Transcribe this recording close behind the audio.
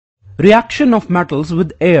Reaction of metals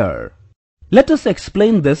with air. Let us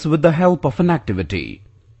explain this with the help of an activity.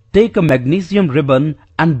 Take a magnesium ribbon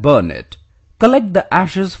and burn it. Collect the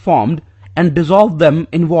ashes formed and dissolve them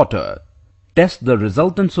in water. Test the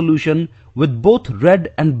resultant solution with both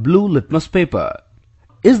red and blue litmus paper.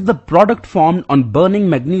 Is the product formed on burning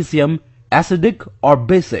magnesium acidic or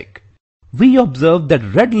basic? We observe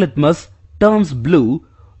that red litmus turns blue,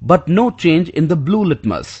 but no change in the blue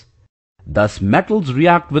litmus. Thus metals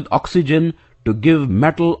react with oxygen to give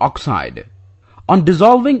metal oxide. On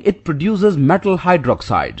dissolving, it produces metal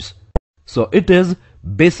hydroxides. So it is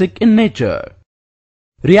basic in nature.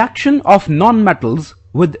 Reaction of non-metals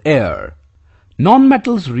with air.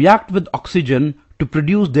 Non-metals react with oxygen to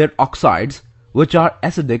produce their oxides, which are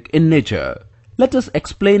acidic in nature. Let us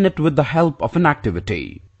explain it with the help of an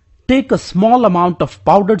activity. Take a small amount of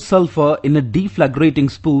powdered sulfur in a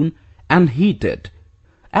deflagrating spoon and heat it.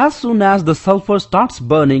 As soon as the sulfur starts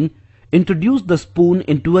burning, introduce the spoon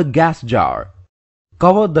into a gas jar.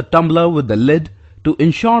 Cover the tumbler with the lid to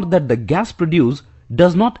ensure that the gas produced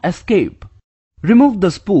does not escape. Remove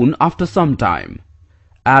the spoon after some time.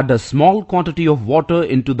 Add a small quantity of water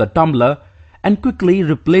into the tumbler and quickly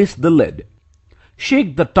replace the lid.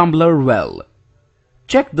 Shake the tumbler well.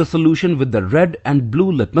 Check the solution with the red and blue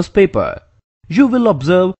litmus paper. You will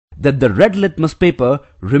observe that the red litmus paper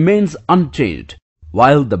remains unchanged,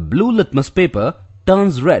 while the blue litmus paper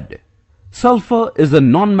turns red. Sulfur is a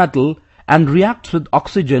non-metal and reacts with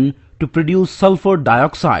oxygen to produce sulfur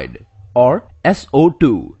dioxide or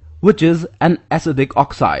SO2, which is an acidic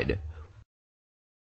oxide.